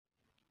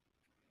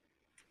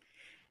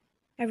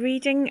A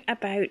reading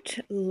about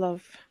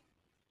love.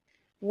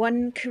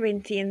 1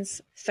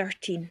 Corinthians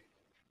 13.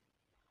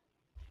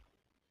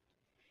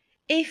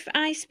 If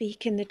I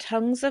speak in the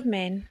tongues of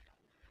men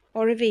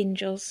or of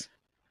angels,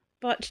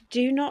 but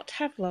do not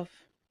have love,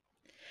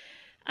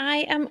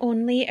 I am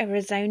only a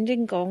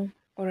resounding gong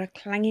or a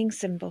clanging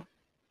cymbal.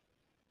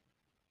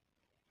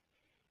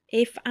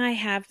 If I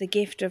have the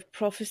gift of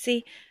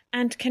prophecy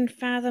and can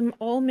fathom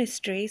all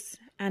mysteries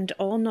and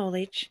all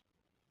knowledge,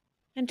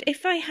 and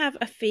if I have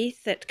a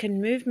faith that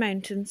can move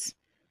mountains,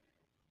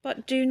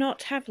 but do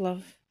not have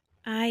love,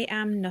 I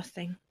am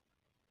nothing.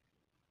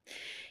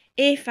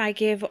 If I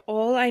give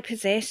all I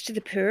possess to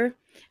the poor,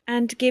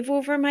 and give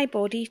over my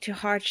body to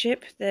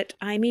hardship that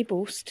I may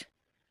boast,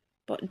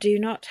 but do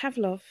not have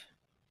love,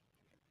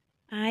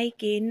 I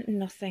gain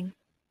nothing.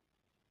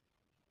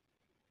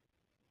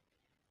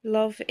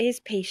 Love is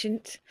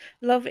patient,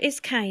 love is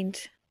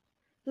kind,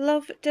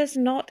 love does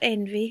not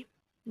envy,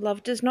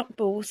 love does not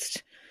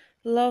boast,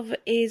 love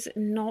is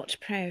not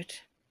proud.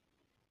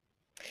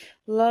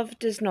 Love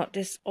does not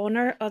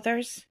dishonour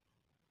others,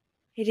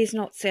 it is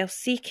not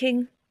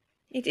self-seeking,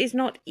 it is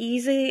not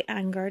easily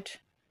angered.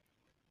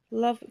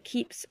 Love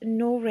keeps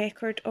no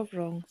record of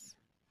wrongs.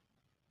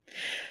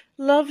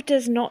 Love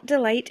does not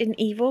delight in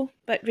evil,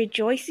 but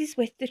rejoices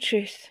with the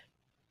truth.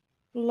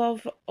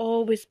 Love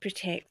always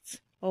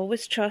protects,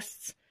 always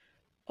trusts,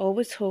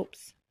 always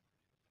hopes,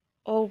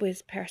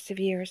 always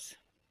perseveres.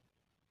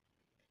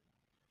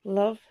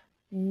 Love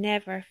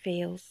never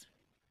fails.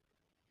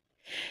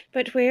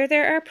 But where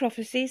there are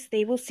prophecies,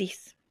 they will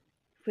cease.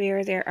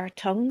 Where there are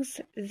tongues,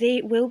 they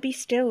will be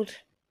stilled.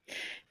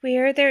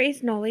 Where there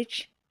is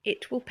knowledge,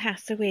 it will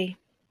pass away.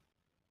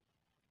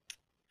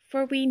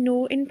 For we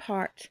know in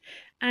part,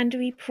 and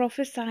we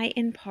prophesy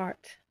in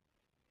part.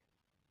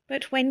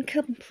 But when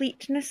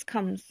completeness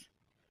comes,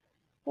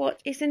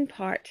 what is in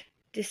part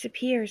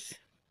disappears.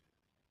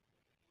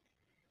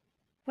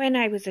 When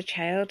I was a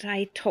child,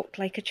 I talked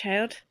like a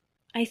child,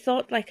 I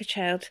thought like a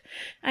child,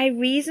 I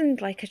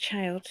reasoned like a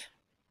child.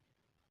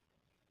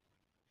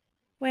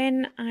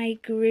 When I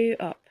grew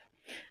up,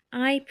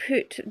 I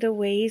put the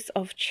ways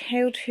of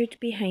childhood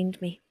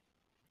behind me.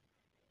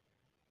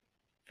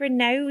 For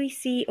now we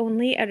see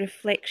only a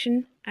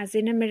reflection as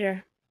in a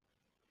mirror.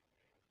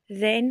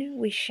 Then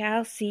we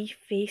shall see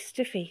face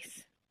to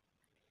face.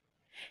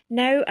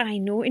 Now I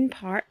know in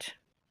part,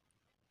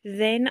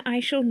 then I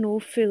shall know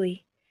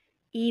fully,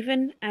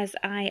 even as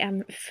I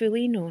am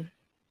fully known.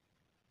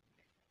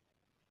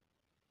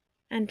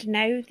 And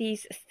now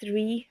these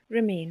three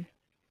remain: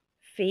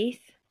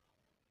 faith,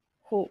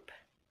 hope,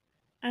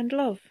 and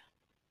love.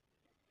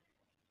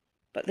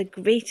 But the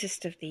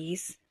greatest of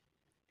these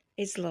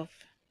is love.